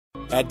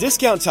At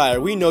Discount Tire,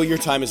 we know your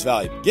time is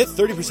valuable. Get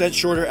 30%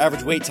 shorter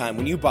average wait time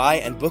when you buy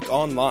and book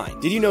online.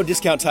 Did you know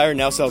Discount Tire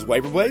now sells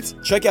wiper blades?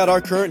 Check out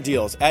our current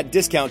deals at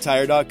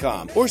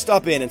discounttire.com or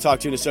stop in and talk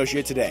to an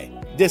associate today.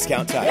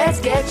 Discount Tire. Let's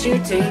get you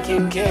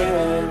taken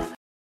care of.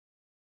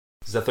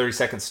 This is a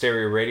 30-second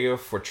stereo radio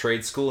for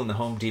Trade School in the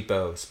Home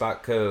Depot.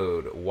 Spot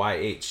code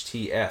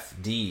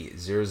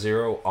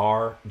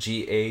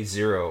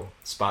YHTFD00RGA0.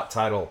 Spot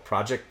title,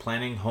 Project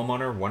Planning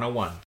Homeowner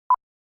 101.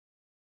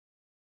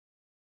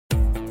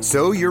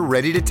 So you're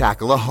ready to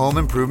tackle a home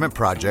improvement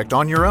project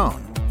on your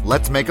own.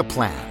 Let's make a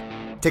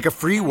plan. Take a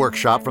free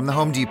workshop from the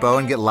Home Depot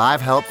and get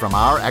live help from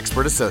our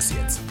expert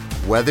associates.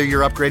 Whether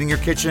you're upgrading your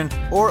kitchen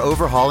or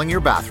overhauling your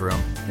bathroom,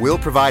 we'll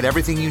provide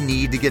everything you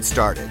need to get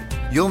started.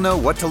 You'll know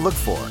what to look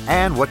for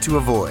and what to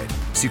avoid,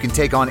 so you can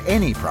take on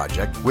any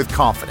project with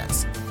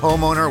confidence.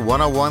 Homeowner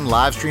 101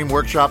 live stream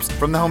workshops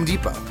from the Home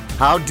Depot.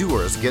 How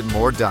doers get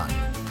more done.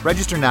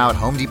 Register now at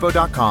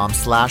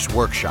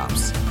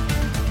homedepot.com/workshops.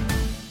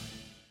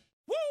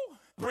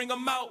 Bring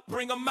 'em out,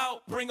 bring 'em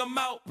out, bring 'em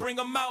out, bring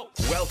 'em out.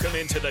 Welcome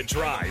into The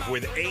Drive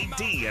with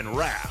AD and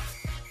Raph.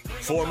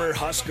 Former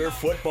Husker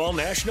football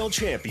national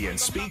champion,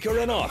 speaker,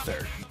 and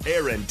author,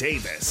 Aaron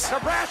Davis.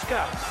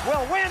 Nebraska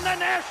will win the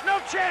national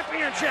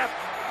championship.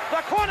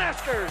 The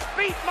Cornhuskers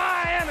beat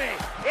Miami.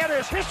 It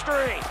is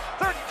history,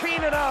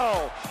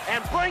 13-0,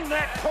 and bring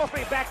that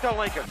trophy back to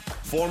Lincoln.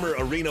 Former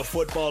Arena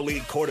Football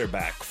League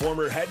quarterback,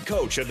 former head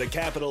coach of the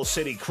Capital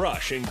City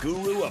Crush, and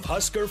guru of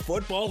Husker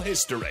football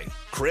history,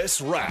 Chris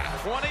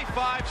Rapp.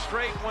 25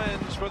 straight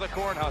wins for the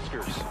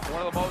Cornhuskers.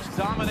 One of the most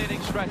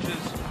dominating stretches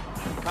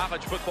in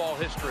college football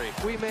history.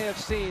 We may have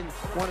seen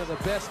one of the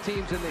best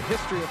teams in the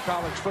history of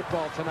college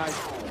football tonight.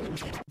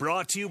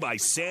 Brought to you by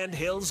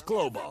Sandhills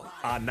Global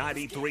on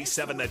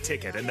 93.7 The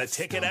Ticket and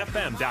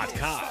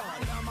theticketfm.com.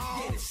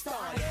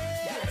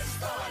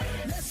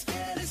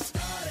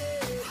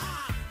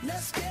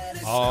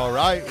 All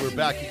right, we're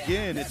back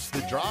again. It's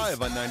The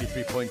Drive on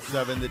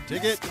 93.7 The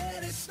Ticket.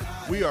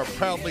 We are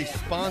proudly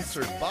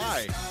sponsored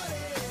by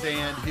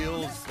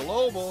Sandhills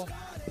Global.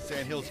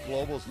 Sandhills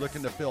Global is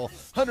looking to fill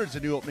hundreds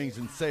of new openings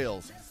in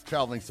sales,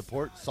 traveling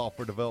support,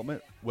 software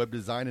development, web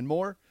design, and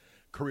more.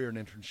 Career and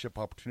internship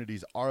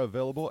opportunities are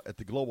available at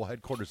the global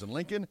headquarters in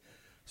Lincoln.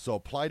 So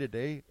apply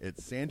today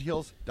at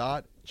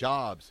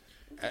sandhills.jobs.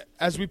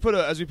 As we put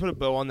a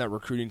bow on that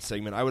recruiting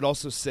segment, I would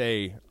also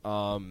say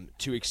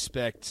to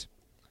expect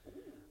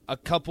a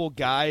couple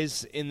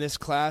guys in this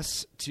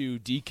class to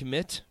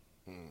decommit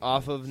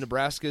off of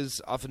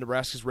Nebraska's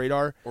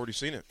radar. Already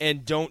seen it.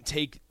 And don't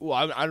take –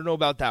 well, I don't know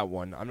about that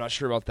one. I'm not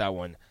sure about that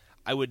one.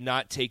 I would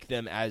not take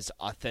them as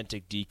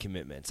authentic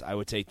decommitments. I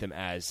would take them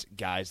as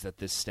guys that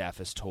this staff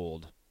has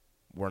told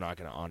we're not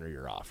going to honor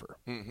your offer.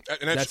 Mm-hmm.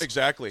 And that's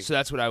exactly. So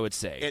that's what I would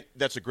say. And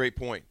that's a great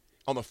point.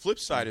 On the flip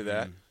side of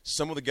that,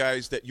 some of the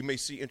guys that you may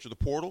see enter the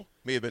portal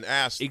may have been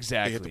asked to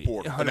hit the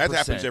portal. 100%. And that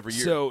happens every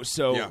year.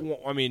 So yeah.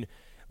 I mean,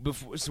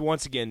 so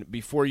once again,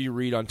 before you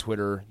read on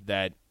Twitter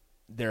that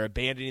they're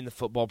abandoning the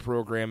football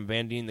program,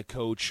 abandoning the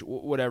coach,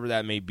 whatever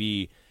that may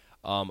be,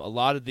 a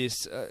lot of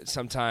this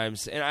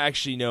sometimes, and I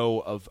actually know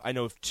of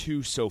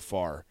two so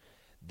far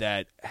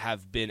that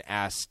have been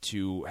asked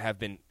to have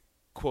been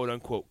quote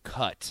unquote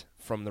cut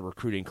from the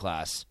recruiting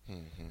class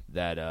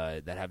that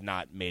have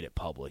not made it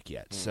public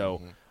yet.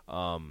 So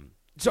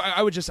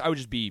I would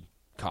just be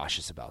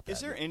cautious about that.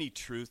 Is there any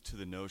truth to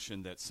the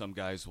notion that some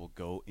guys will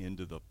go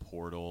into the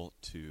portal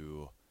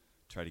to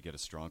try to get a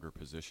stronger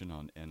position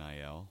on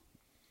NIL?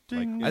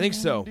 I think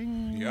so.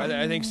 Yeah.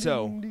 I think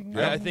so.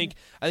 Yeah. I think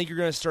you're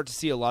going to start to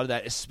see a lot of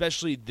that,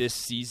 especially this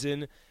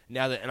season.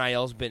 Now that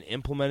NIL's been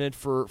implemented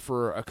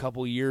for a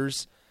couple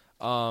years,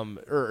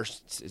 or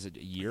is it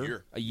a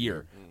year? A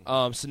year.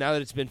 So now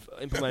that it's been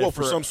implemented,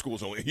 for some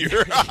schools only a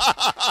year.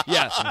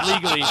 Yeah,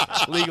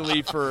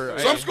 legally for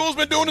some schools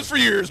been doing this for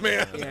years,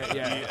 man.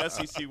 Yeah. The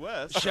SEC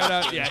West. Shout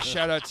out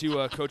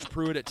to Coach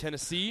Pruitt at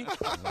Tennessee,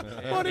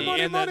 and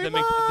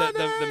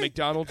the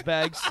McDonald's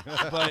bags.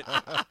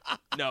 But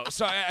no,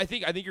 so I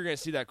think you're going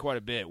to see that quite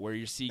a bit, where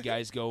you see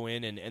guys go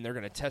in and they're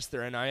going to test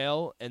their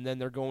NIL, and then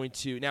they're going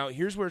to now.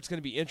 Here's where it's going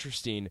to be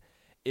interesting.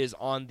 Is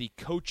on the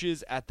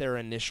coaches at their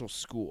initial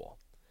school.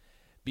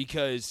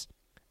 Because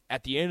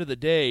at the end of the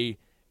day,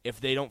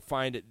 if they don't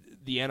find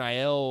the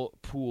NIL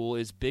pool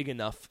is big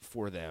enough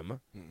for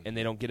them and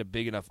they don't get a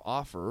big enough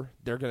offer,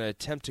 they're going to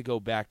attempt to go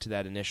back to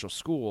that initial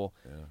school,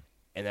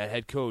 and that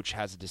head coach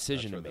has a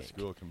decision to make. The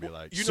school can be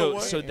like, so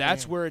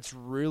that's where it's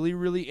really,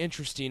 really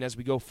interesting as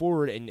we go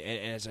forward, and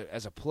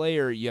as a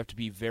player, you have to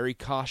be very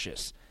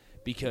cautious.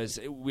 Because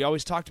we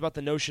always talked about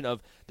the notion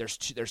of there's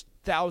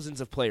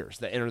thousands of players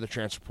that enter the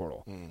transfer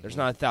portal. There's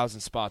not 1,000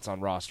 spots on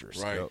rosters.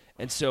 Right.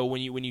 And so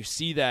when you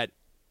see that,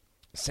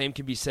 same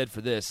can be said for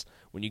this.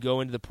 When you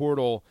go into the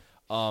portal,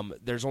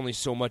 there's only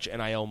so much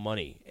NIL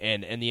money.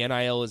 And the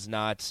NIL is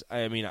not –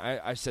 I mean,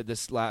 I said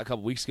this a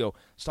couple weeks ago. I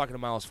was talking to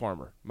Miles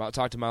Farmer.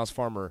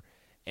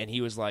 And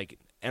he was like,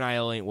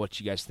 NIL ain't what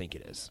you guys think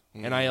it is.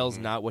 NIL is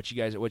not what you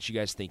guys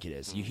think it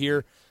is. You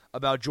hear –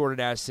 about Jordan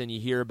Addison,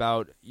 you hear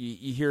about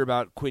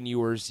Quinn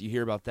Ewers, you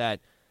hear about that.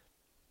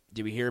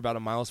 Did we hear about a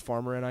Miles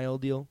Farmer NIL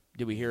deal?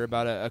 Did we hear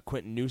about a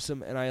Quentin Newsom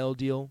NIL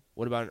deal?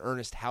 What about an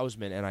Ernest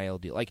Hausman NIL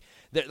deal?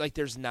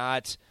 There's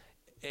not.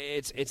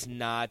 It's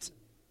not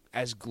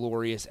as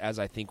glorious as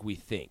I think we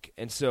think,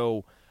 and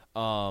so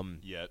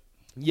yet,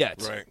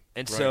 right?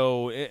 And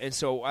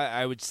so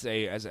I would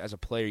say as a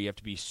player, you have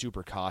to be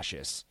super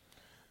cautious,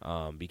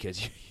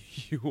 because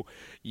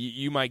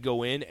you might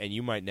go in and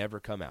you might never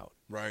come out,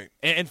 right?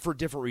 And for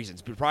different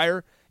reasons. But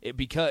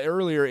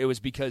earlier it was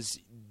because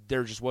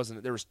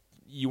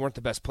you weren't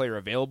the best player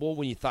available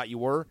when you thought you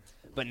were.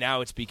 But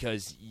now it's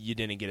because you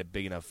didn't get a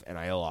big enough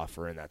NIL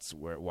offer, and that's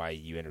why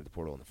you entered the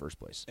portal in the first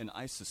place. And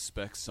I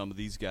suspect some of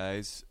these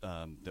guys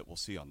that we'll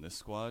see on this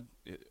squad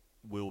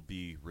will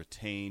be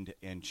retained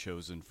and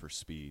chosen for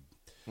speed.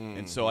 Mm-hmm.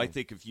 And so I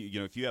think if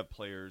you have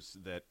players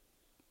that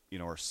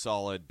are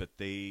solid, but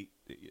the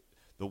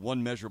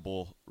one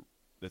measurable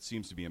that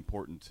seems to be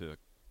important to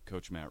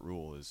Coach Matt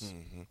Rule is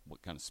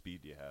what kind of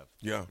speed do you have?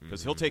 Yeah,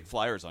 because he'll take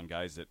flyers on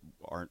guys that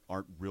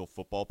aren't real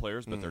football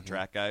players, but they're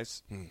track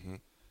guys. Mm-hmm.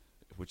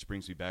 Which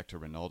brings me back to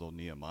Ronaldo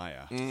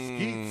Nehemiah.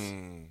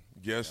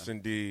 Yes,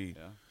 indeed.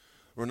 Yeah.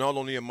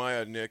 Ronaldo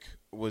Nehemiah, Nick,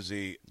 he was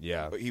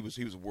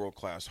a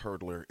world-class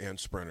hurdler and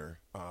sprinter.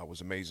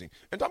 Was amazing.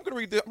 And I'm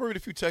going to read a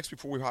few texts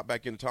before we hop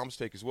back into Tom's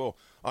take as well.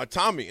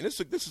 Tommy, and this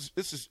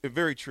is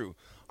very true.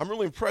 I'm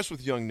really impressed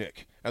with young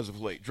Nick as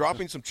of late,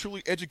 dropping some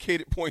truly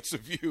educated points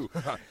of view.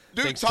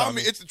 Dude, Thanks,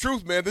 Tommy, it's the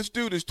truth, man. This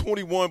dude is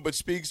 21, but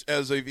speaks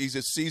as if he's in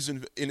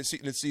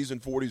his season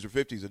 40s or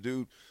 50s. The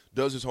dude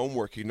does his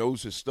homework. He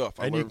knows his stuff.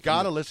 And you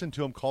got to listen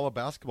to him call a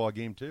basketball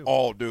game too.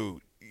 Oh,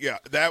 dude. Yeah,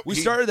 we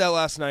started that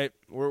last night.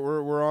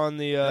 We're on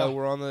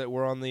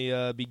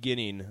the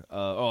beginning.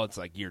 It's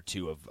like year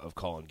 2 of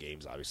calling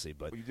games, obviously.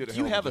 But do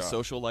you have a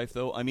social life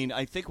though? I mean,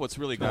 I think what's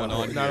really going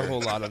on. Not a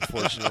whole lot,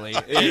 unfortunately.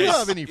 Do you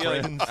have any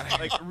friends?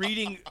 Like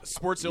reading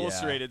Sports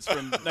Illustrated's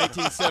from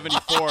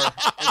 1974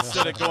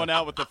 instead of going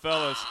out with the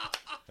fellas.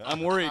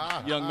 I'm worried,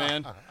 young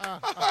man.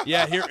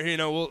 Yeah, here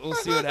we'll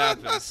see what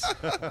happens.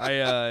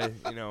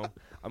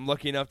 I'm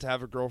lucky enough to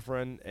have a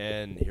girlfriend,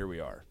 and here we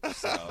are.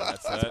 So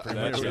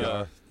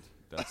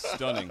that's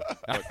stunning.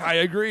 I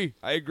agree,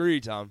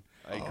 Tom.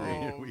 I agree.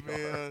 Oh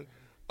man,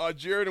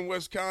 Jared in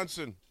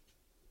Wisconsin.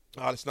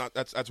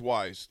 That's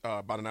wise.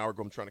 About an hour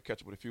ago, I'm trying to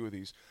catch up with a few of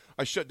these.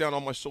 I shut down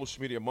all my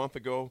social media a month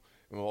ago,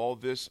 and with all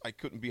this, I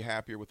couldn't be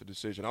happier with the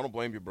decision. I don't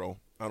blame you, bro.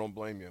 I don't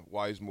blame you.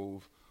 Wise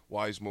move.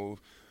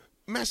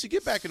 Massey,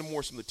 get back into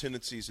some of the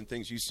tendencies and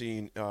things you've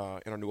seen in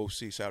our new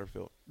OC,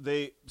 Satterfield.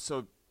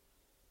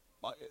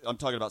 I'm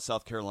talking about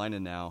South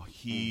Carolina now.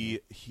 He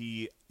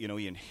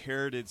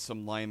inherited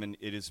some linemen.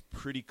 It is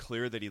pretty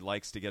clear that he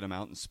likes to get them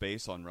out in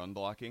space on run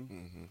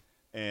blocking,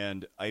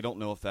 and I don't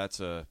know if that's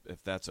a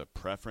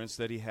preference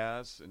that he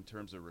has in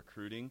terms of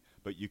recruiting.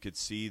 But you could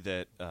see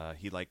that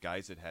he liked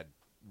guys that had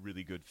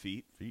really good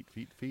feet.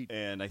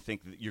 And I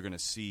think that you're going to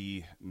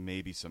see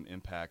maybe some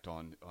impact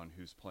on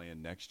who's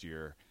playing next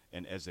year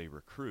and as a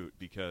recruit,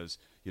 because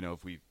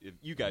if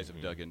you guys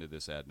have dug into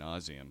this ad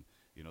nauseum.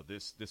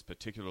 This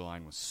particular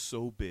line was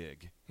so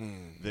big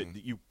that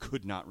you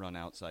could not run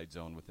outside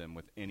zone with them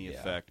with any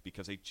effect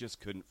because they just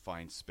couldn't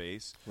find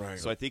space. Right.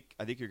 So I think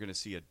you're going to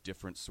see a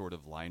different sort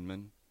of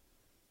lineman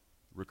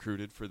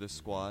recruited for this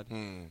squad.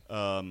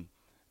 And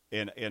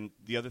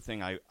the other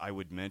thing I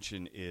would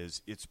mention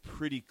is it's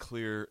pretty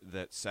clear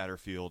that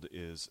Satterfield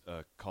is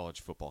a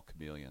college football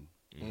chameleon.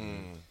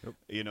 Yep.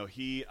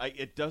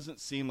 It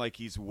doesn't seem like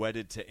he's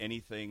wedded to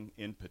anything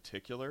in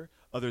particular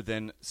other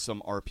than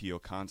some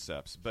RPO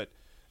concepts. But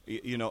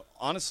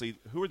honestly,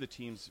 who are the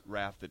teams,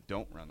 Raph, that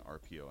don't run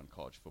RPO in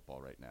college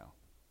football right now?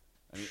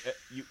 I mean,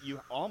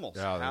 you almost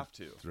have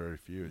to. It's very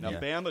few. Now,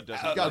 Bama doesn't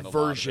have run a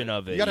version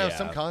of it. You got to have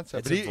some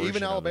concept. But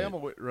even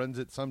Alabama it. runs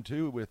it some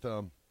too with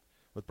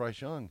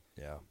Bryce Young.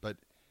 Yeah. But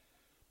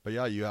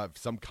yeah, you have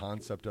some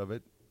concept of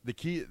it. The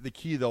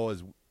key though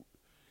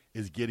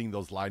is getting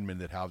those linemen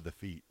that have the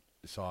feet.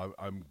 So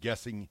I'm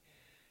guessing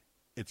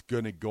it's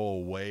going to go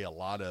away.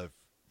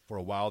 For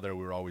a while there,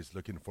 we were always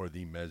looking for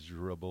the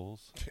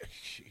measurables,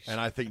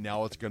 and I think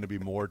now it's going to be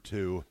more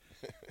to,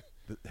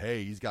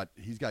 hey, he's got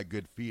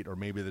good feet, or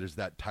maybe there's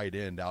that tight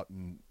end out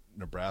in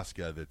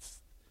Nebraska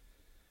that's,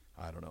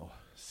 I don't know,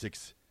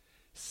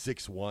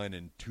 6'1"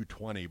 and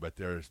 220, but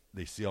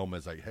they see him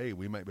as like, hey,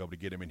 we might be able to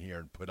get him in here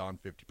and put on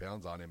 50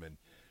 pounds on him and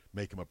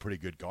make him a pretty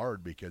good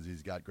guard because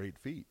he's got great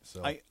feet.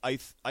 So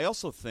I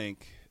also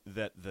think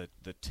that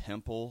the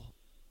Temple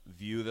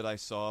view that I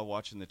saw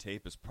watching the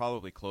tape is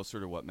probably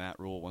closer to what Matt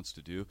Rule wants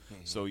to do.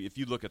 So if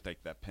you look at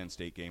that Penn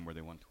State game where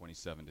they won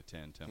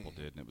 27-10, Temple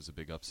did, and it was a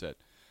big upset.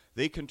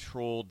 They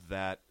controlled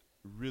that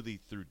really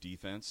through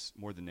defense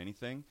more than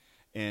anything,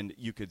 and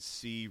you could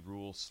see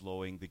Rule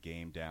slowing the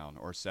game down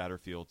or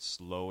Satterfield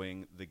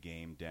slowing the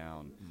game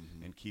down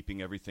and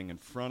keeping everything in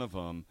front of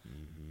them,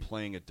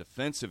 playing a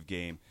defensive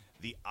game.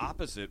 The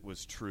opposite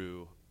was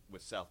true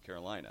with South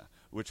Carolina,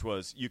 which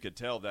was you could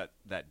tell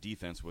that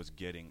defense was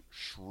getting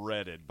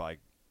shredded by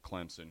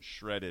Clemson,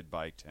 shredded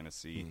by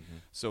Tennessee.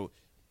 So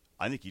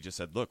I think he just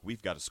said, "Look,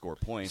 we've got to score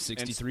points."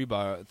 63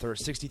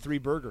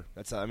 burger.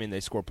 That's they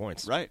score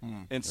points, right?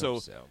 And so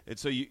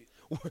you.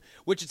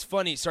 Which it's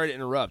funny. Sorry to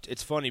interrupt.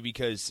 It's funny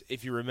because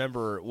if you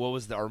remember, what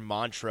was our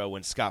mantra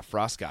when Scott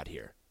Frost got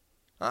here?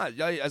 All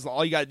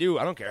you got to do,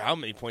 I don't care how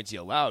many points you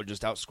allow,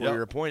 just outscore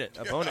your opponent.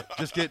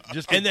 Just get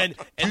and then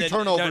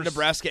turnovers.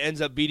 Nebraska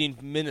ends up beating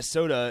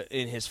Minnesota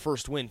in his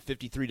first win,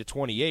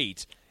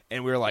 53-28.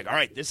 And we were like, all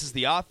right, this is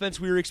the offense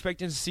we were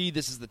expecting to see.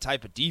 This is the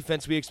type of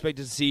defense we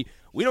expected to see.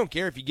 We don't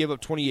care if you give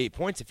up 28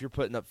 points if you're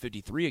putting up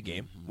 53 a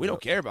game. We don't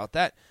care about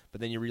that.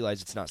 But then you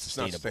realize it's not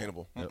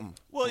sustainable.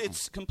 Well,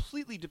 it's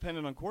completely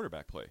dependent on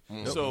quarterback play.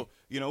 So,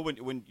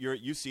 when you're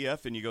at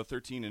UCF and you go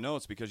 13-0,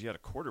 it's because you had a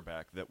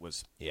quarterback that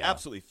was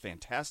absolutely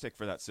fantastic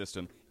for that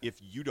system. If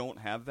you don't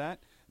have that,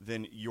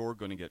 then you're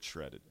going to get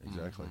shredded.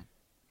 Exactly.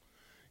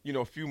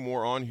 A few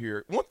more on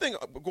here. One thing,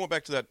 going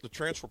back to the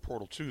transfer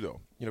portal too, though,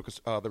 because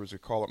there was a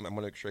call up. I'm going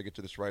to make sure I get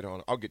to this right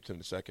on. I'll get to it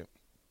in a second.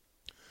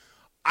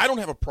 I don't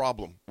have a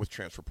problem with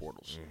transfer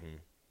portals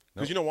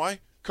because you know why?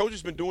 Coach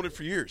has been doing it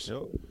for years.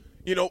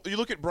 You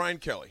look at Brian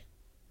Kelly.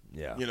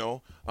 Yeah.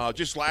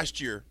 Just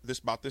last year,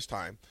 about this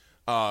time,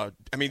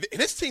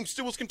 this team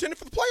still was contending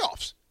for the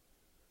playoffs.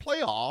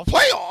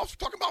 Playoffs.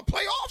 Talking about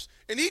playoffs,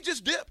 and he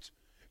just dipped.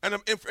 And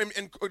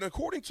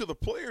according to the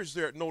players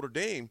there at Notre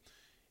Dame,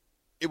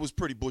 it was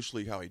pretty Bush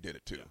League how he did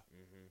it, too.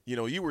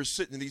 You were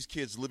sitting in these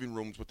kids' living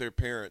rooms with their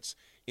parents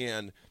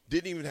and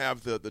didn't even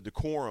have the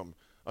decorum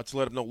to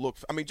let them know, look,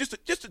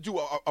 just to do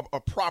a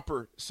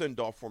proper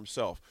send-off for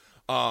himself.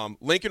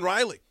 Lincoln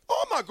Riley,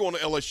 I'm not going to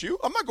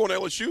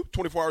LSU.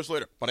 24 hours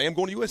later, but I am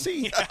going to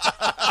USC.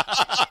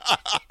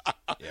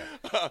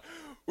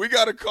 We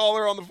got a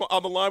caller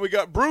on the line. We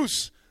got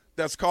Bruce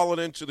that's calling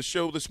into the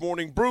show this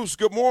morning. Bruce,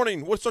 good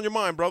morning. What's on your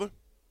mind, brother?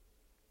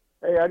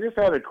 Hey, I just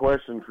had a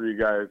question for you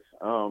guys.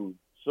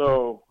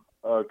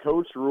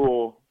 Coach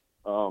Rule,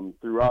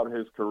 throughout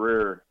his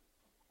career,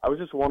 I was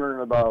just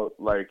wondering about,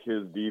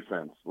 his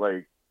defense.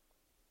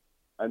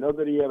 I know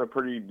that he had a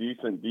pretty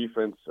decent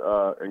defense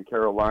in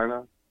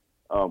Carolina.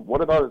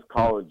 What about his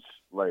college,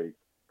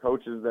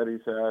 coaches that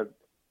he's had?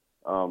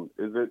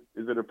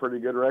 Is it a pretty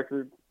good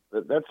record?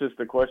 That's just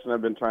the question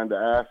I've been trying to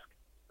ask.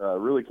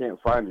 Really can't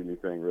find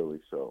anything, really,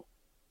 so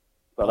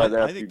thought I'd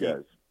ask you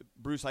guys.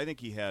 Bruce, I think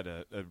he had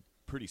a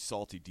pretty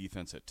salty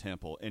defense at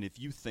Temple, and if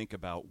you think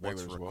about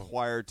what's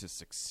required to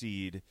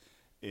succeed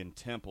in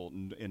Temple,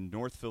 in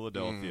North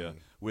Philadelphia,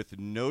 with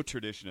no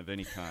tradition of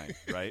any kind,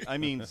 right?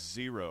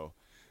 Zero,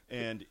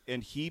 and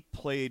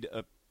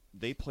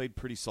they played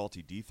pretty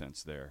salty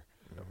defense there.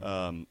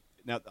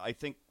 Now I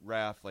think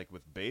Raph,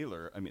 with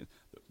Baylor,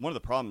 one of the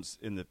problems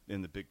in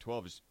the Big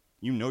 12 is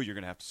you're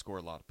going to have to score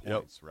a lot of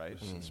points, right?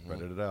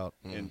 Spread it out,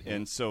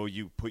 and so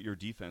you put your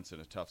defense in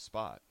a tough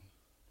spot.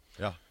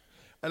 Yeah.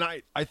 And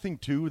I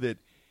think, too, that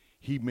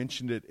he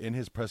mentioned it in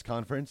his press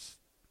conference.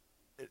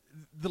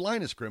 The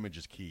line of scrimmage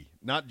is key.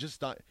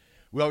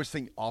 We always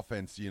think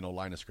offense,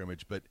 line of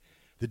scrimmage, but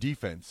the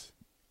defense.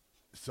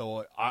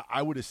 So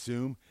I would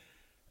assume,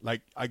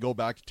 I go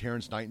back to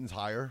Terrence Knighton's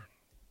hire.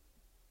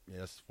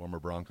 Yes, former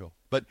Bronco.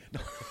 But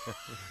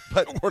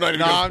we're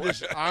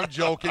not I'm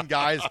joking,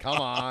 guys. Come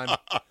on.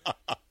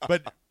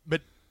 But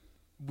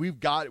we've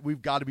got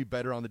to be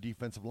better on the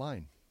defensive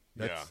line.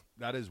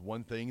 That is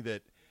one thing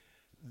that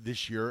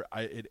this year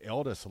it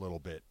ailed us a little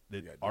bit.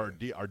 That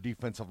our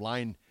defensive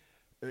line,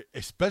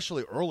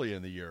 especially early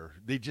in the year,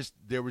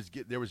 they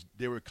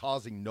were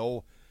causing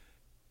no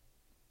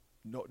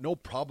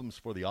problems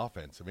for the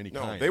offense of any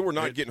kind. No, they were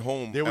not getting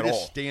home. They were at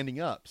just all.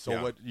 standing up.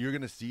 So what you're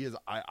going to see is,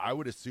 I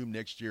would assume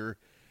next year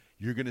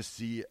you're going to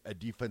see a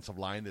defensive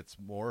line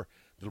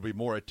that'll be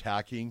more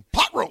attacking,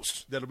 pot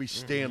roast. That'll be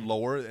staying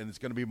lower, and it's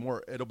going to be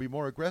more. It'll be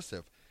more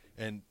aggressive,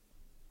 and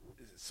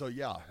so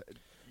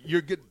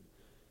you're good.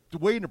 The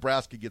way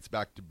Nebraska gets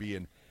back to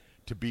being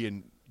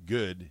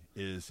good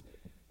is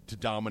to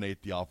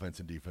dominate the offense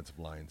and defensive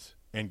lines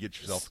and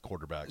get yourself a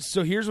quarterback.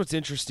 So here's what's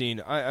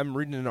interesting. I'm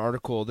reading an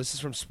article. This is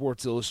from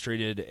Sports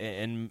Illustrated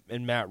and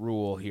Matt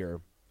Rule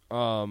here.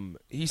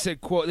 He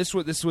said, "quote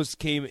This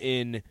came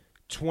in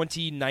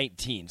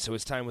 2019, so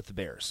his time with the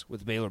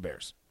Baylor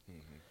Bears.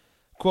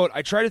 Quote,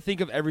 I try to think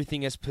of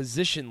everything as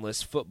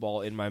positionless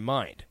football in my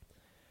mind.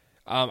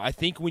 I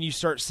think when you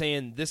start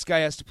saying this guy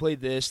has to play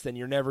this, then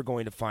you're never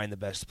going to find the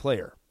best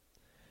player.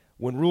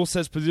 When Rule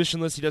says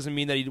positionless, he doesn't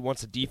mean that he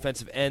wants a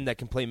defensive end that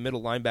can play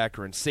middle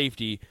linebacker and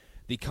safety.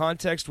 The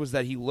context was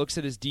that he looks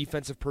at his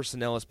defensive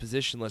personnel as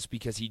positionless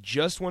because he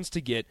just wants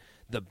to get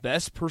the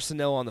best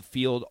personnel on the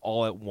field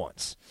all at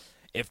once.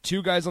 If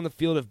two guys on the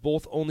field have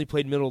both only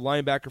played middle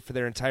linebacker for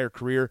their entire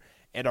career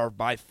and are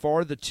by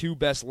far the two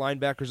best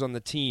linebackers on the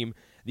team,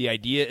 the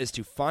idea is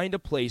to find a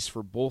place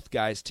for both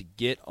guys to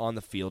get on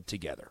the field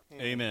together."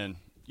 Amen.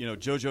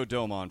 JoJo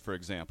Domon, for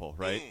example,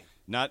 right?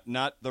 Not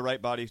the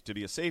right body to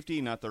be a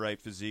safety, not the right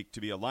physique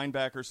to be a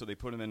linebacker, so they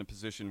put him in a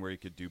position where he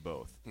could do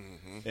both.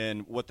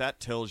 And what that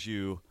tells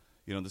you,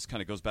 this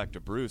kind of goes back to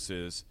Bruce,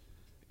 is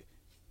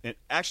And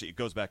actually, it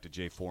goes back to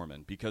Jay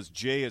Foreman because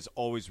Jay is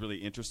always really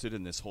interested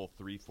in this whole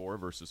 3-4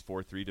 versus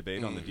 4-3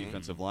 debate on the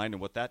defensive line,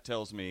 and what that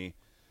tells me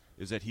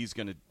is that he's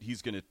going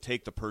to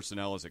take the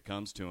personnel as it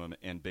comes to him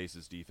and base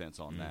his defense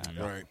on that.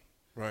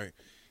 Right.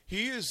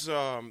 He is.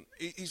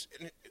 He's.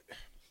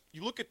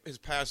 You look at his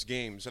past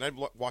games, and I've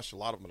watched a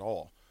lot of them at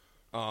all.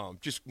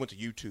 Just went to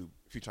YouTube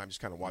a few times,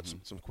 just kind of watched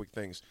some quick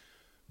things.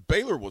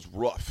 Baylor was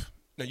rough.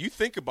 Now you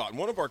think about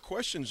one of our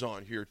questions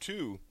on here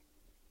too.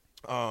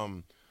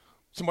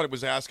 Somebody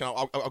was asking,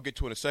 I'll get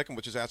to it in a second,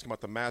 which is asking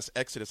about the mass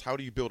exodus. How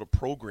do you build a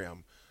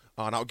program?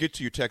 And I'll get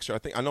to your texter.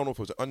 I don't know if it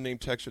was an unnamed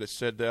texter that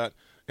said that,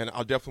 and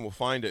I'll definitely will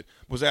find it.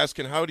 Was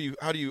asking how do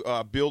you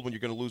build when you're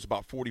going to lose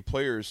about 40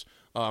 players,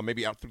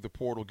 maybe out through the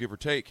portal, give or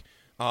take,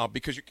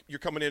 because you're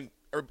coming in,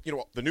 or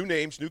the new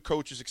names, new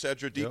coaches,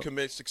 etc.,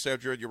 decommits,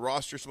 etc., your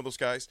roster, some of those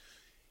guys.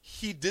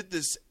 He did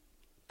this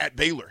at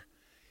Baylor.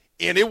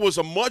 And it was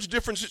a much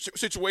different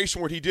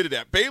situation where he did it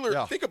at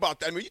Baylor. Think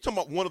about that. I mean, you're talking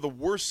about one of the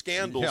worst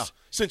scandals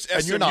since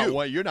SMU.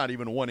 And you're not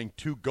even wanting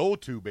to go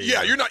to Baylor.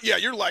 Yeah, you're not. Yeah,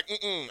 you're like,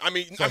 I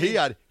mean, he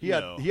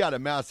had a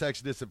mass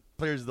exodus of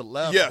players that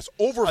left. Yes,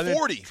 over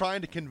 40. Trying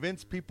to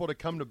convince people to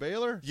come to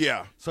Baylor.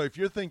 Yeah. So if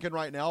you're thinking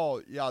right now,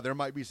 there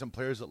might be some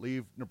players that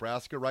leave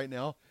Nebraska right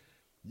now.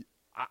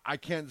 I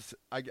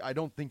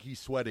don't think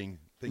he's sweating.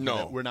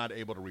 That we're not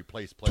able to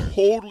replace players.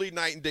 Totally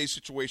night and day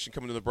situation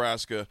coming to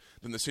Nebraska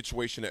than the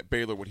situation at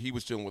Baylor, what he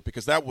was dealing with,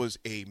 because that was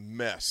a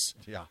mess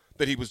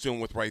that he was dealing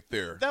with right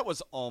there. That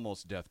was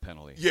almost death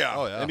penalty. Yeah.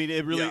 Oh, yeah. I mean,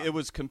 it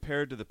was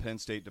compared to the Penn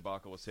State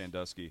debacle with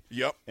Sandusky.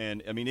 Yep.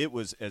 And, I mean, it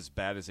was as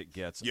bad as it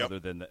gets other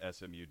than the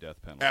SMU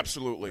death penalty.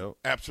 Absolutely. Yep.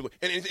 Absolutely.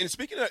 And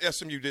speaking of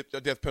SMU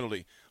death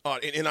penalty,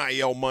 and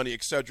NIL money,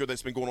 et cetera,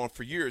 that's been going on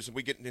for years, and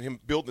we get him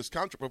building this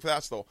contract. But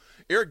fast, though,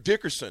 Eric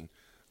Dickerson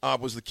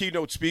was the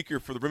keynote speaker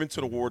for the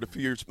Remington Award a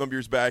number of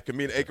years back, and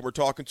me and Aiken were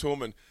talking to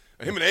him, and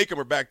him and Aiken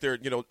were back there,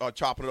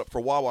 chopping it up for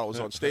a while I was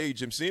on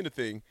stage, him seeing the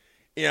thing,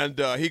 and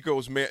he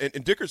goes, man,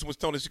 and Dickerson was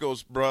telling us, he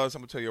goes, bruh, I'm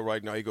gonna tell you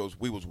right now, he goes,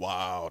 we was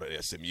wild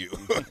at SMU,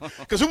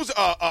 because who was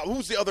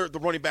the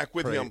running back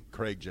with him?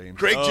 Craig James,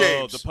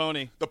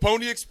 the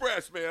Pony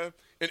Express, man,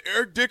 and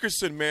Eric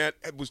Dickerson, man,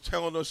 was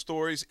telling us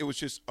stories. It was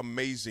just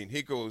amazing.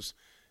 He goes,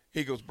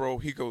 bro,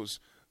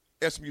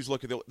 SMU's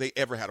lucky they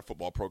ever had a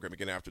football program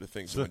again after the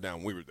things went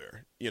down. We were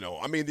there.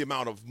 I mean, the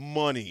amount of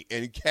money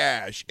and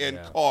cash and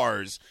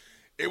cars,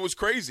 it was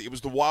crazy. It was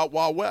the wild,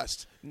 wild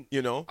west,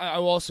 I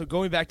also,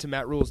 going back to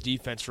Matt Rule's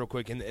defense real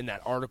quick in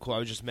that article I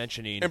was just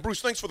mentioning. And, Bruce,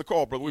 thanks for the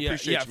call, brother. We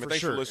appreciate you, man.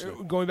 Thanks for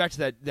listening. Going back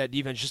to that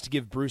defense, just to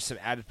give Bruce some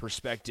added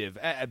perspective.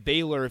 At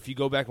Baylor, if you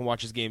go back and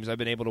watch his games, I've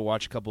been able to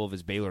watch a couple of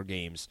his Baylor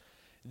games.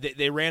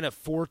 They ran a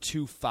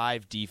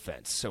 4-2-5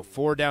 defense, so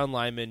 4 down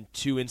linemen,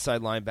 2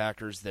 inside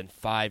linebackers, then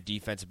 5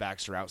 defensive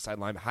backs or outside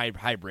linemen,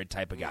 hybrid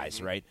type of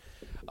guys, right?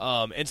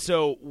 And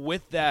so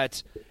with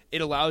that, it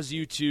allows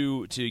you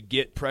to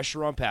get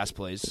pressure on pass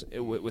plays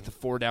with the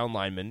 4 down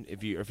linemen.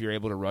 If you're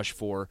able to rush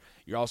 4,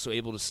 you're also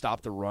able to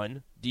stop the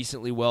run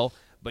decently well.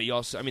 But you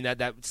also, I mean,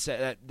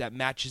 that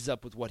matches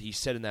up with what he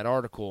said in that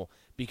article,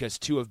 because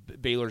 2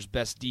 of Baylor's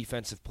best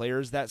defensive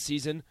players that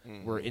season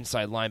were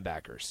inside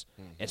linebackers.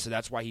 And so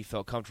that's why he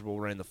felt comfortable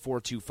running the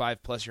 4-2-5,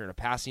 plus you're in a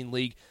passing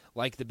league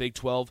like the Big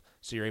 12,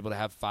 so you're able to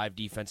have 5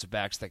 defensive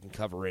backs that can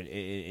cover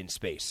in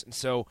space. And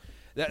so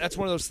that's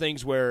one of those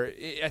things where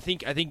I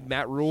think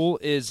Matt Rule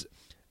is,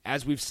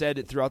 as we've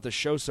said throughout the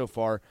show so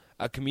far,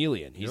 a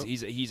chameleon.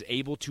 He's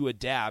able to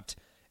adapt,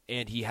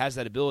 and he has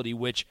that ability,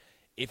 which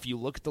if you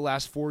look at the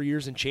last 4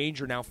 years and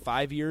change, or now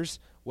 5 years,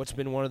 what's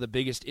been one of the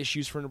biggest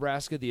issues for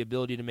Nebraska? The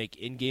ability to make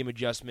in-game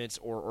adjustments,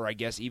 or I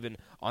guess even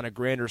on a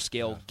grander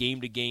scale,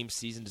 game-to-game,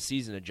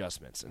 season-to-season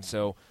adjustments. And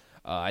so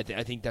I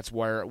think that's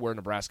where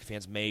Nebraska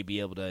fans may be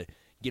able to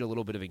get a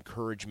little bit of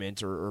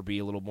encouragement or be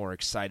a little more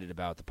excited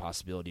about the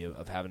possibility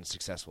of having a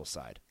successful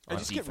side. I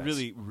just get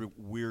really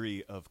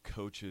weary of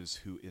coaches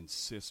who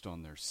insist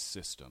on their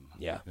system.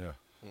 Yeah.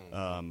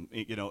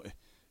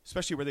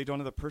 Especially where they don't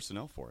have the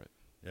personnel for it.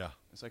 Yeah,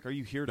 it's like, are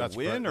you here to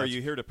win, or are you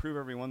here to prove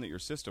everyone that your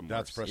system works?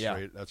 That's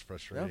frustrating. That's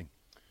frustrating.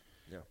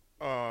 Yeah.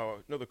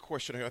 Another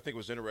question here I think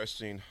was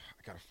interesting.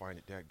 I gotta find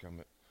it,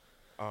 dadgummit.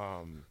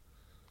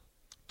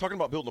 Talking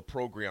about building a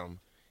program,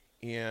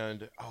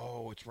 and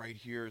it's right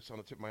here. It's on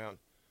the tip of my tongue.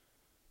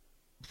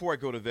 Before I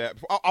go to that,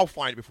 I'll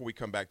find it before we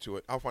come back to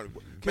it. I'll find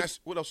it.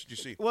 What else did you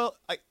see? Well,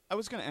 I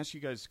was going to ask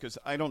you guys, because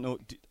I don't know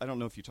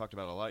if you talked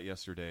about it a lot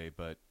yesterday,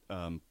 but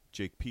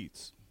Jake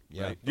Peets.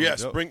 Yeah.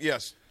 Right?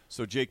 Yes.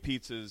 So Jake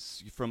Peets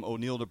is from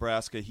O'Neill,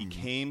 Nebraska. He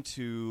came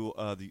to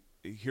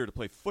here to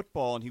play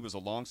football, and he was a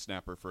long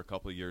snapper for a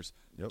couple of years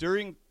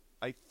during,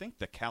 I think,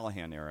 the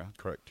Callahan era.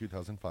 Correct,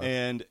 2005.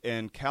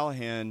 And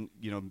Callahan,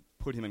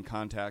 put him in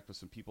contact with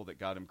some people that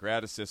got him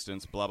grad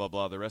assistance. Blah blah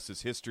blah. The rest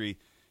is history.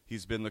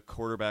 He's been the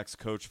quarterbacks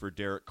coach for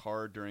Derek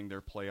Carr during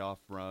their playoff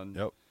run.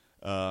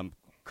 Yep.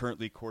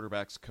 Currently,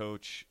 quarterbacks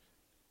coach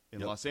in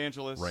Los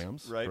Angeles,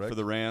 Rams, right, correct. for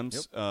the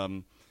Rams.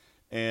 Yep.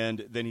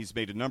 And then he's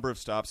made a number of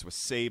stops with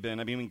Saban.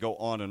 I mean, we can go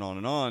on and on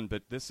and on,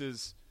 but this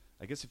is,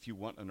 I guess if you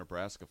want a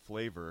Nebraska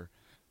flavor,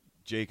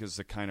 Jake is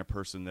the kind of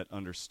person that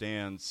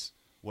understands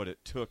what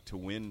it took to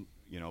win,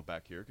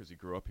 back here because he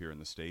grew up here in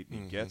the state and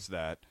he Mhm. gets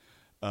that.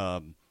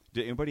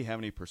 Did anybody have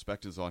any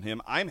perspectives on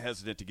him? I'm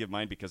hesitant to give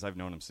mine because I've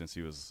known him since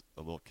he was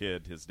a little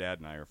kid. His dad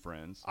and I are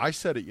friends. I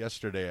said it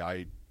yesterday.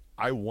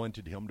 I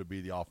wanted him to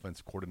be the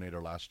offense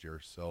coordinator last year,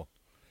 so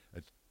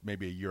it's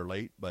maybe a year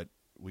late, but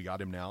we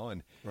got him now,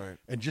 and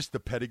just the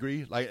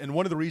pedigree. And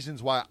one of the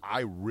reasons why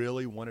I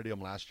really wanted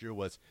him last year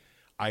was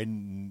I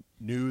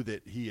knew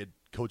that he had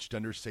coached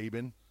under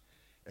Saban,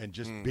 and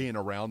just being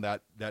around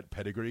that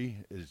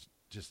pedigree is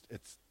just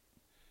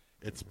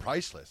it's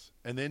priceless.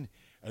 And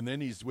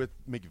then he's with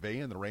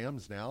McVay and the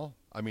Rams now.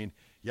 I mean,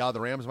 yeah, the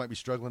Rams might be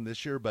struggling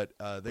this year, but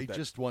they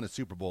just won a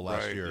Super Bowl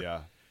last year.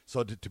 Yeah.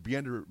 So to be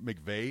under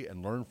McVay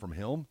and learn from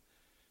him,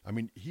 I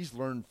mean, he's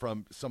learned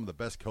from some of the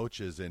best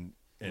coaches in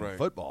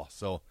football.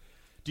 So,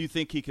 do you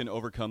think he can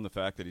overcome the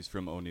fact that he's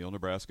from O'Neill,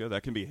 Nebraska?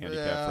 That can be a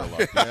handicap for a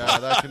lot of people. Yeah,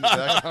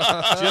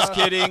 that just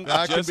kidding.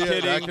 That just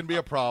kidding. That can be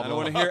a problem. I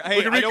don't want to hear. Hey,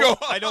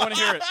 I don't want to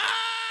hear it.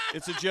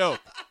 It's a joke.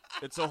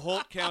 It's a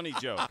Holt County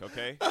joke.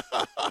 Okay.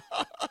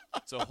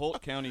 It's a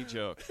Holt County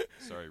joke.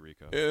 Sorry,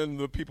 Rico. And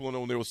the people in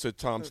O'Neill said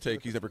Tom's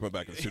take. He's never coming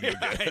back in the studio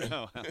again. I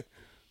know.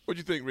 What'd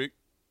you think, Rick?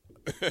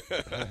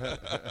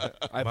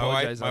 I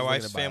apologize. My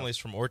wife's family's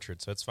from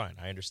Orchard, so it's fine.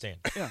 I understand.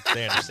 Yeah.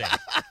 They understand.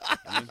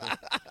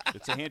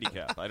 It's a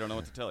handicap. I don't know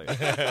what to tell you.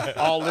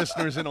 All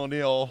listeners in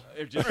O'Neill.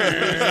 They're just losing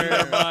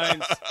their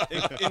minds,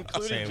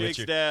 including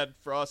Jake's dad,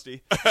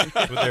 Frosty.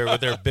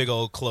 with their big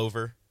old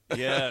clover.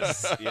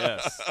 Yes,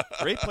 yes.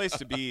 Great place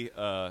to be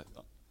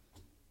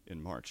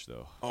in March,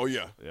 though. Oh,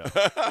 yeah. Yeah.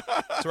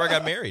 That's where I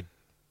got married.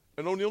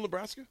 In O'Neill,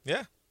 Nebraska?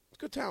 Yeah. It's a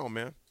good town,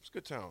 man. It's a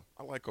good town.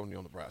 I like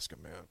O'Neill, Nebraska,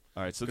 man.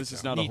 All right, so Good this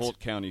is town. not a Holt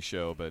County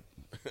show, but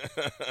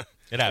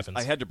it happens.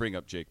 I had to bring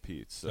up Jake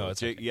Peets. So it's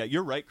Jake, okay. yeah,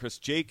 you're right, Chris.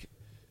 Jake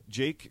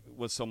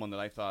was someone that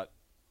I thought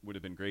would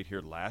have been great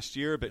here last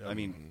year, but I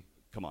mean,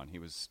 come on, he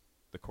was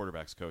the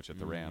quarterback's coach at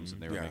the Rams,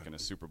 and they were making a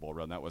Super Bowl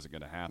run. That wasn't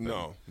going to happen.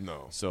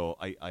 No. So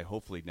I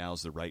hopefully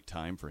now's the right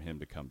time for him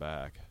to come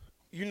back.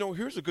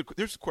 Here's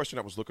a question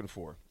I was looking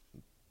for.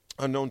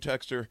 Unknown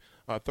texter,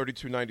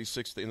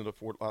 3296, the end of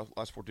the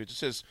last four digits,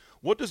 says,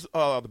 what does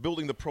the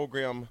building the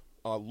program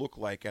look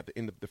like at the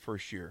end of the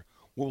first year?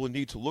 What will it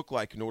need to look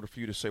like in order for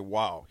you to say,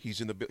 wow, he's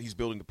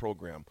building the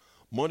program?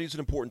 Money is an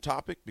important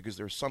topic because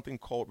there's something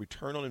called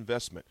return on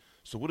investment.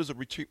 So what is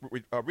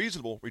a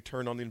reasonable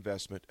return on the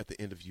investment at the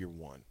end of year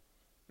one?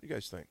 What do you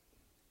guys think?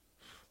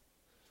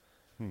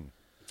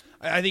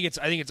 I think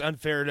it's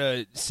unfair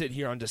to sit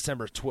here on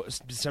December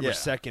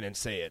 2nd and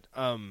say it.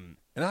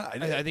 And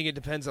I think it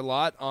depends a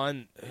lot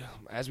on,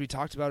 as we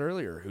talked about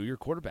earlier, who your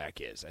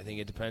quarterback is. I think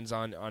it depends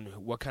on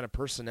what kind of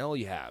personnel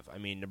you have. I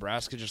mean,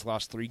 Nebraska just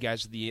lost 3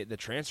 guys to the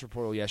transfer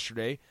portal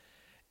yesterday,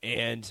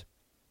 and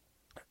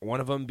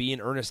one of them being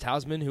Ernest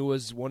Hausman, who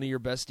was one of your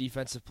best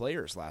defensive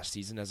players last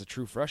season as a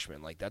true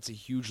freshman. Like, that's a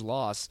huge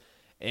loss.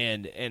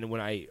 And when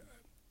I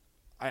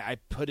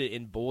put it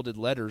in bolded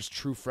letters,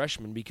 true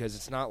freshman, because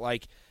it's not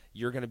like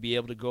you're going to be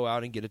able to go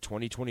out and get a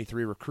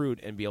 2023 recruit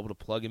and be able to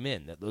plug him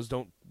in. Those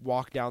don't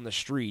walk down the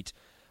street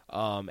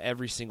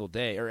every single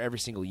day or every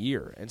single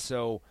year. And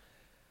so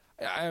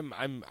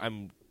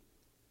I'm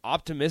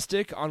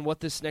optimistic on what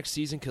this next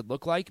season could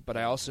look like, but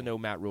I also know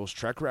Matt Rule's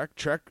track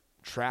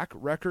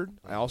record.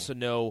 I also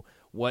know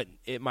what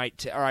it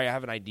might or I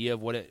have an idea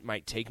of what it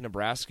might take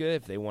Nebraska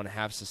if they want to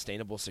have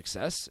sustainable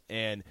success.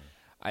 And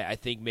I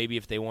think maybe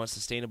if they want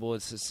sustainable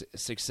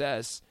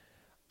success,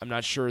 I'm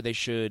not sure they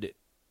should.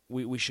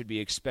 We should be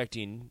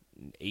expecting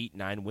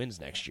 8-9 wins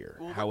next year.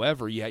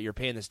 However, you're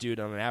paying this dude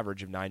on an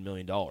average of $9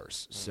 million.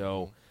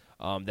 So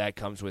that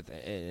comes with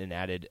an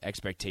added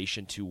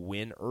expectation to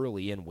win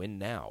early and win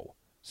now.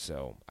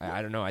 So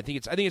I don't know. I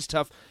think it's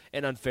tough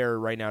and unfair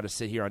right now to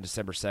sit here on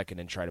December 2nd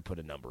and try to put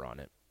a number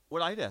on it.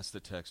 What I'd ask the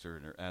texter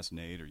or ask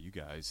Nate or you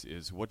guys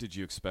is, what did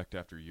you expect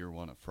after year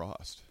one of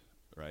Frost,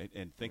 right?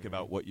 And think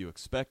about what you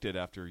expected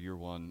after year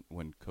one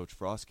when Coach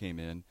Frost came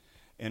in,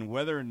 and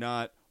whether or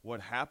not what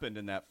happened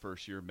in that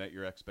first year met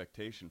your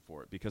expectation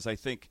for it. Because I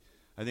think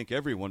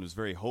everyone was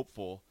very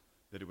hopeful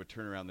that it would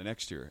turn around the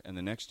next year and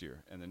the next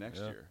year and the next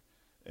year.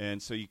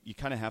 And so you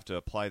kind of have to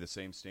apply the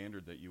same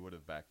standard that you would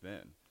have back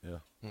then. Yeah.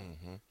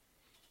 Mm-hmm.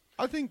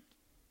 I think,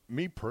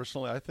 me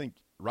personally, I think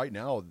right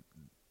now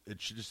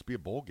it should just be a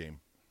bowl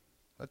game.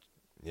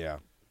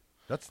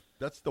 That's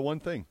the one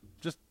thing.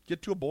 Just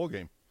get to a bowl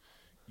game.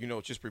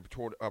 It's just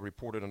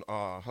reported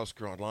on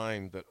Husker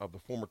Online that of the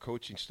former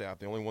coaching staff,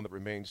 the only one that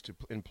remains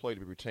in play to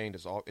be retained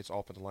is its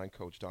offensive line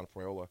coach, Don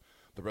Friola.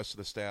 The rest of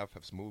the staff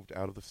has moved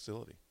out of the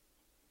facility.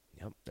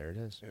 Yep, there it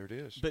is. There it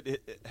is. But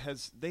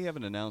they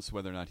haven't announced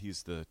whether or not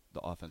he's the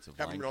offensive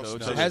line coach.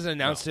 No, hasn't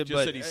announced it, just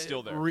but said he's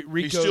still there.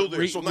 He's still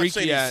there. So I'm not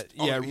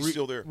saying he's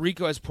still there.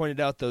 Rico has pointed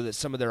out, though, that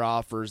some of their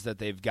offers that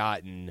they've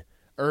gotten,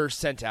 or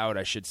sent out,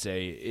 I should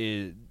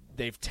say,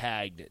 they've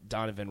tagged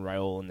Donovan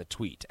Raiola in the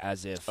tweet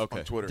as if on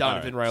Twitter.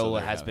 Donovan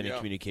Raiola has been in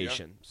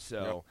communication.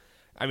 So,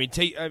 I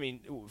mean,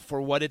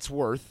 for what it's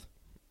worth,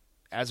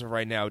 as of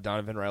right now,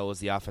 Donovan Raiola is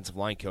the offensive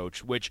line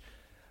coach, which,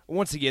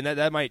 once again,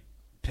 that might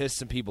pissed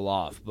some people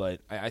off,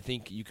 but I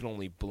think you can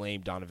only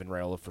blame Donovan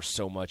Raiola for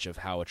so much of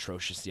how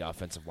atrocious the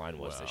offensive line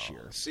was this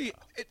year. See,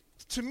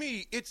 to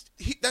me,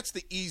 that's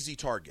the easy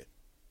target.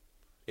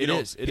 It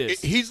is.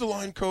 He's the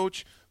line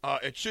coach.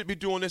 It should be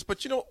doing this,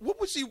 but what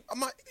was he?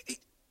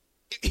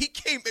 He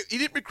came. He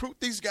didn't recruit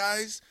these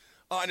guys.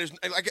 And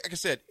like I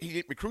said, he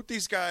didn't recruit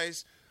these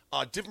guys.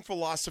 Different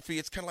philosophy.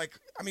 It's kind of like,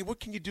 what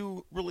can you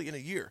do really in a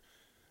year?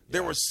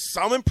 There was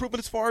some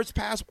improvement as far as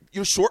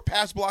short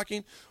pass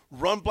blocking,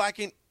 run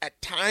blocking at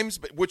times,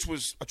 but which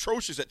was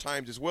atrocious at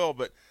times as well.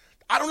 But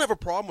I don't have a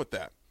problem with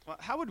that. Well,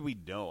 how would we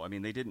know?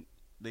 They didn't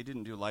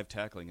do live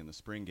tackling in the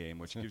spring game,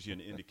 which gives you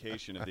an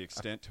indication of the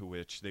extent to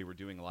which they were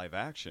doing live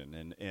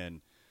action.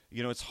 And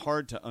it's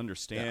hard to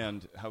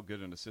understand how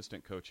good an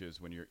assistant coach is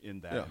when you're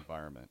in that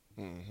environment.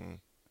 Mm-hmm.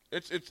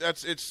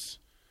 It's.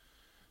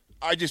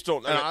 I just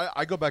don't. And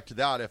I go back to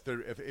that.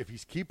 If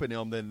he's keeping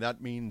him, then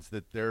that means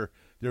that their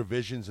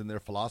visions and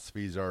their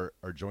philosophies are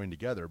joined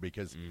together,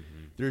 because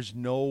there's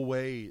no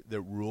way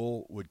that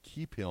Rule would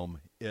keep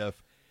him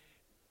if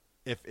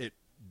it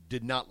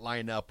did not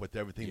line up with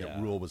everything that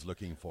Rule was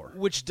looking for.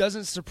 Which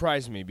doesn't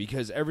surprise me,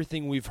 because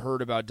everything we've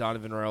heard about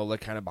Donovan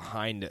Raiola kind of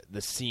behind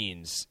the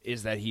scenes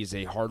is that he's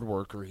a hard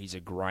worker, he's a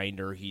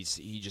grinder, he's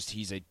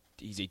a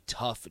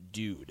tough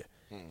dude.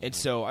 And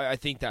so I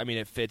think that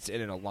it fits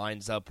in and it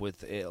lines up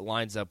with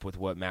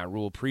what Matt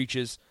Rule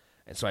preaches,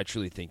 and so I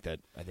truly think that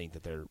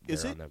they're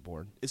on that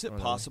board. Is it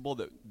possible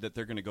that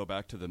they're going to go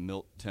back to the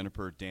Milt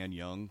Tenopir, Dan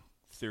Young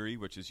theory,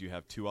 which is you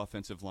have two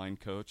offensive line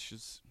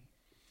coaches?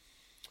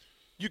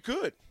 You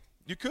could.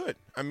 You'd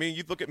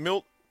look at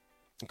Milt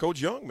and Coach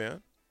Young,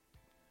 man.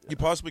 You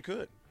possibly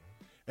could.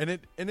 And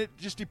it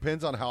just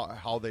depends on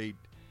how they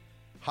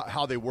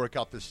work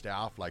out the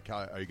staff. Like,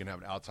 are you going to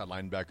have an outside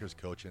linebackers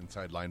coach,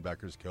 inside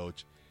linebackers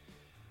coach?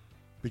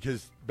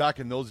 Because back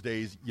in those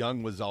days,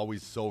 Young was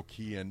always so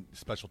key in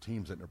special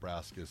teams at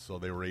Nebraska, so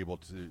they were able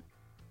to,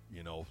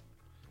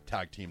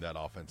 tag team that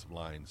offensive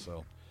line.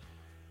 So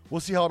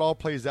we'll see how it all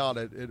plays out.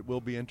 It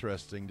will be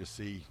interesting to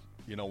see,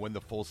 when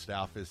the full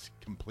staff is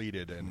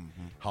completed and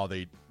how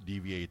they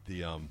deviate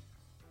the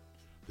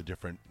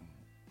different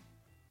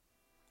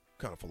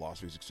kind of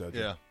philosophies, etc.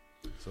 Yeah.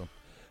 So.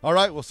 All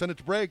right, we'll send it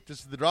to break. This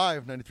is The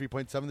Drive,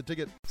 93.7 The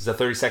Ticket. This is a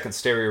 30-second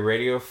stereo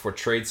radio for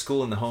Trade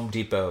School in the Home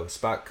Depot.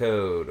 Spot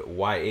code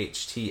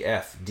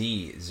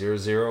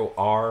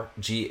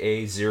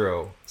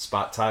YHTFD00RGA0.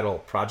 Spot title,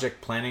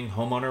 Project Planning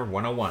Homeowner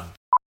 101.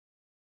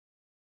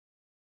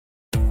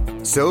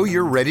 So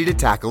you're ready to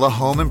tackle a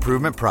home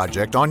improvement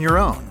project on your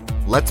own.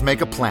 Let's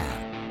make a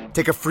plan.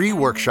 Take a free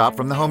workshop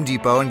from the Home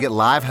Depot and get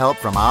live help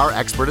from our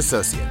expert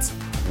associates.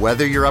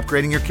 Whether you're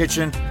upgrading your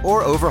kitchen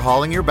or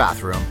overhauling your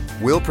bathroom,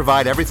 we'll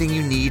provide everything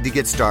you need to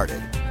get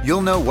started.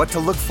 You'll know what to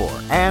look for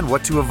and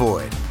what to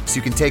avoid, so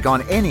you can take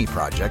on any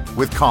project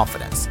with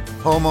confidence.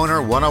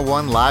 Homeowner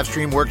 101 live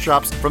stream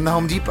workshops from the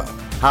Home Depot.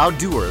 How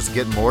doers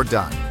get more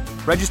done.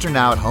 Register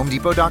now at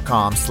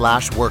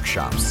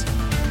homedepot.com/workshops.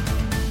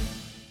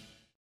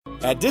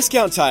 At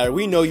Discount Tire,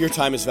 we know your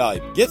time is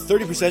valuable. Get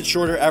 30%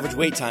 shorter average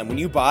wait time when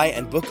you buy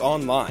and book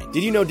online.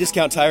 Did you know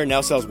Discount Tire now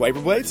sells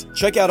wiper blades?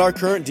 Check out our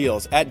current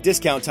deals at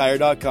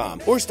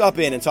discounttire.com or stop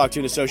in and talk to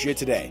an associate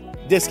today.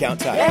 Discount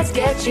Tire. Let's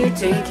get you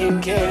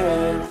taken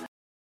care of.